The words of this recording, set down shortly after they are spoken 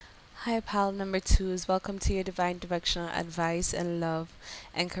Hi, pal number twos. Welcome to your divine directional advice and love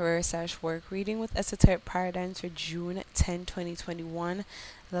and career slash work reading with Esoteric Paradigms for June 10, 2021.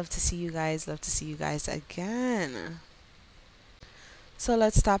 Love to see you guys. Love to see you guys again. So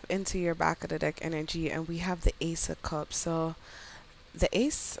let's tap into your back of the deck energy, and we have the Ace of Cups. So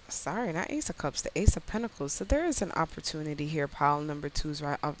not Ace of Cups, the Ace of Pentacles. So there is an opportunity here, pile number twos,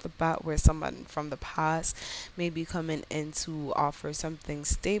 right off the bat, where someone from the past may be coming in to offer something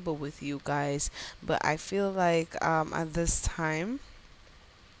stable with you guys. But I feel like at this time,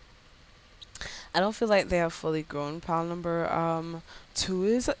 I don't feel like they have fully grown. Pile number two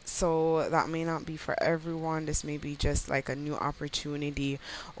is so that may not be for everyone. This may be just like a new opportunity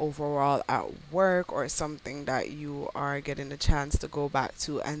overall at work or something that you are getting a chance to go back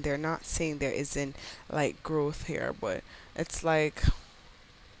to. And they're not saying there isn't like growth here, but it's like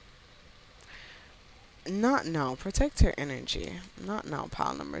not now. Protect your energy. Not now.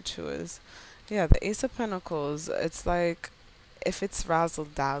 Pile number two is yeah, the Ace of Pentacles. It's like if it's razzle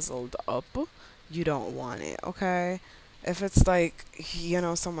dazzled up, you don't want it, okay? If it's like,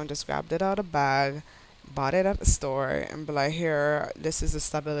 someone just grabbed it out of a bag, bought it at the store, and be like, here, this is the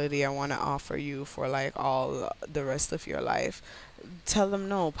stability I want to offer you for like all the rest of your life. Tell them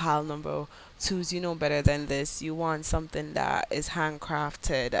no, pal number twos, you know better than this. You want something that is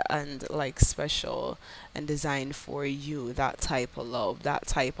handcrafted and like special and designed for you. That type of love, that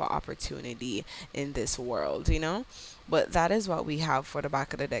type of opportunity in this world. But that is what we have for the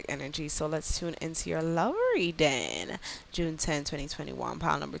back of the deck energy. So let's tune into your love reading. June 10, 2021.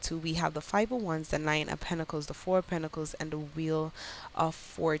 Pile number two, we have the Five of Wands, the Nine of Pentacles, the Four of Pentacles, and the Wheel of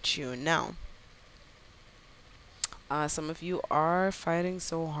Fortune. Now, some of you are fighting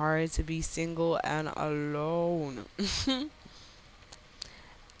so hard to be single and alone.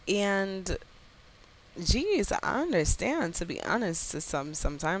 And geez, I understand, to be honest.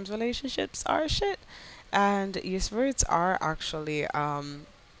 Sometimes relationships are shit, and your spirits are actually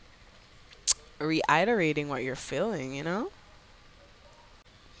reiterating what you're feeling.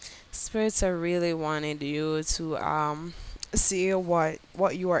 Spirits are really wanting you to see what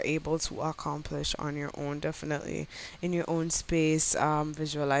you are able to accomplish on your own, definitely in your own space,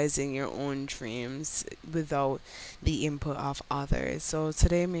 visualizing your own dreams without the input of others. So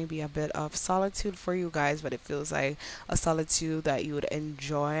today may be a bit of solitude for you guys, but it feels like a solitude that you would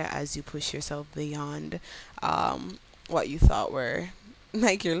enjoy as you push yourself beyond what you thought were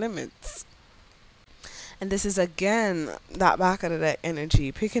like your limits. And this is again that back of the deck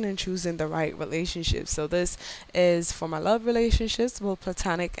energy, picking and choosing the right relationships. So this is for my love relationships, both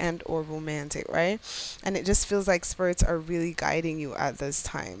platonic and or romantic, right? And it just feels like spirits are really guiding you at this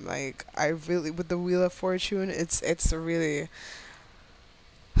time. Like I really, with the Wheel of Fortune, it's really,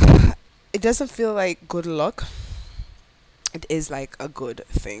 it doesn't feel like good luck. It is like a good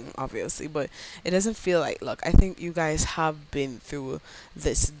thing, obviously, but it doesn't feel like luck. I think you guys have been through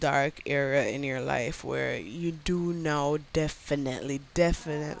this dark era in your life where you do now definitely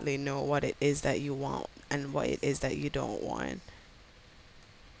know what it is that you want and what it is that you don't want.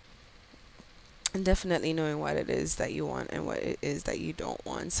 And definitely knowing what it is that you want and what it is that you don't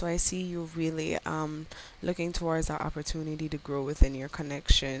want. So I see you really looking towards that opportunity to grow within your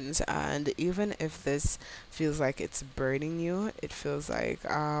connections. And even if this feels like it's burning you, it feels like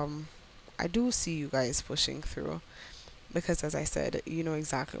I do see you guys pushing through, because as I said, you know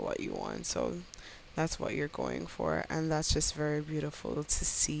exactly what you want. So that's what you're going for, and that's just very beautiful to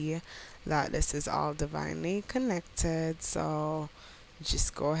see that this is all divinely connected. So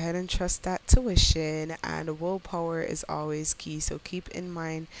just go ahead and trust that tuition, and willpower is always key. So keep in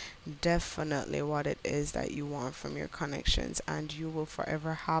mind definitely what it is that you want from your connections, and you will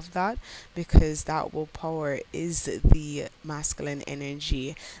forever have that, because that willpower is the masculine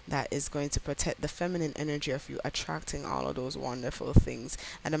energy that is going to protect the feminine energy of you attracting all of those wonderful things.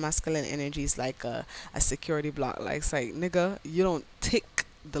 And the masculine energy is like a security block, like it's like, nigga, you don't tick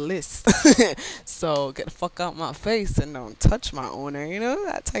the list. So get the fuck out my face and don't touch my owner,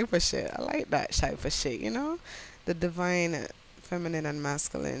 that type of shit. I like that type of shit. The divine feminine and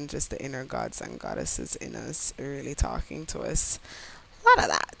masculine, just the inner gods and goddesses in us really talking to us. A lot of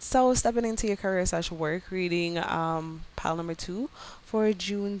that. So stepping into your career slash work reading, pile number two for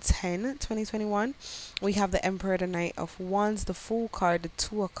June 10, 2021. We have the Emperor, the Knight of Wands, the Fool card, the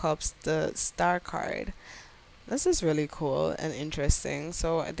Two of Cups, the Star card. This is really cool and interesting.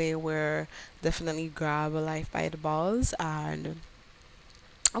 So they were definitely grab life by the balls, and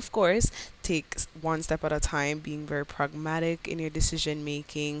of course take one step at a time, being very pragmatic in your decision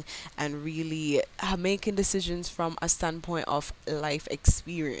making, and really making decisions from a standpoint of life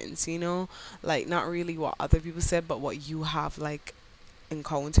experience, like not really what other people said, but what you have like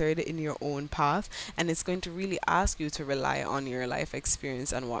encountered in your own path, and it's going to really ask you to rely on your life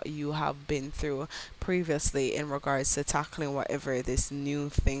experience and what you have been through previously in regards to tackling whatever this new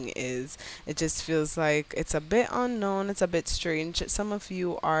thing is. It just feels like it's a bit unknown, it's a bit strange. Some of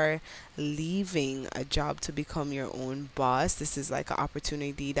you are leaving a job to become your own boss. This is like an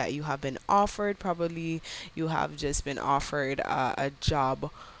opportunity that you have been offered. Probably you have just been offered a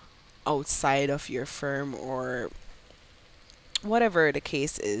job outside of your firm, or whatever the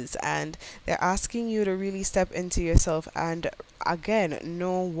case is, and they're asking you to really step into yourself and again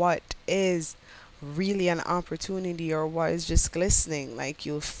know what is really an opportunity or what is just glistening. Like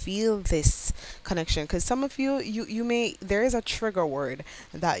you'll feel this connection, because some of you may, there is a trigger word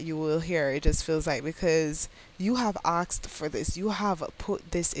that you will hear. It just feels like, because you have asked for this, you have put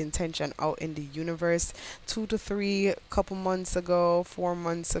this intention out in the universe 2 to 3 couple months ago, 4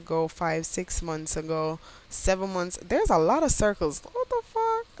 months ago, 5 6 months ago, 7 months. There's a lot of circles. What the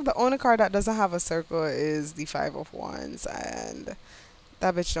fuck? The only card that doesn't have a circle is the Five of Wands, and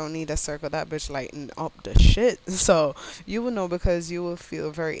that bitch don't need a circle. That bitch lighten up the shit. So you will know, because you will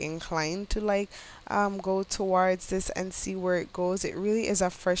feel very inclined to like go towards this and see where it goes. It really is a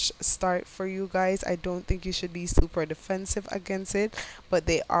fresh start for you guys. I don't think you should be super defensive against it, but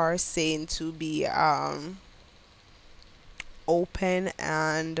they are saying to be open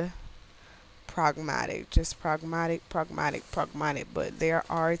and pragmatic, just pragmatic, pragmatic, pragmatic. But they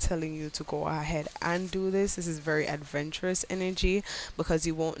are telling you to go ahead and do this. This is very adventurous energy, because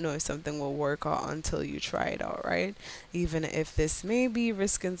you won't know if something will work out until you try it out, right? Even if this may be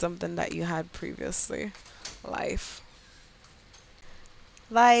risking something that you had previously. Life.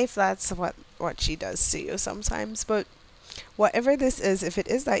 Life, that's what she does to you sometimes. But whatever this is, if it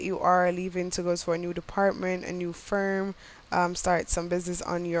is that you are leaving to go to a new department, a new firm, start some business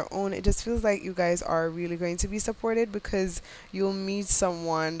on your own, it just feels like you guys are really going to be supported, because you'll meet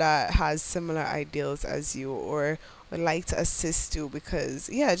someone that has similar ideals as you, or would like to assist you, because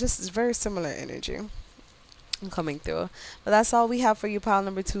yeah, just it's very similar energy coming through. But that's all we have for you, pile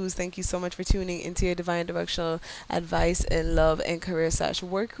number twos. Thank you so much for tuning into your divine directional advice in love and career slash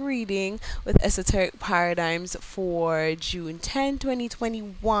work reading with esoteric paradigms for June 10,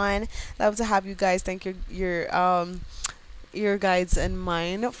 2021. Love to have you guys. Thank your guides and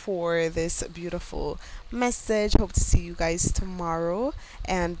mine for this beautiful message. Hope to see you guys tomorrow.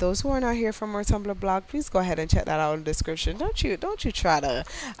 And those who are not here from our Tumblr blog, please go ahead and check that out in the description. Don't you try to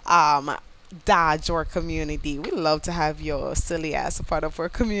um dodge our community. We love to have your silly ass a part of our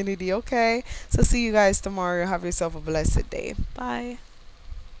community, okay? So see you guys tomorrow. Have yourself a blessed day. Bye.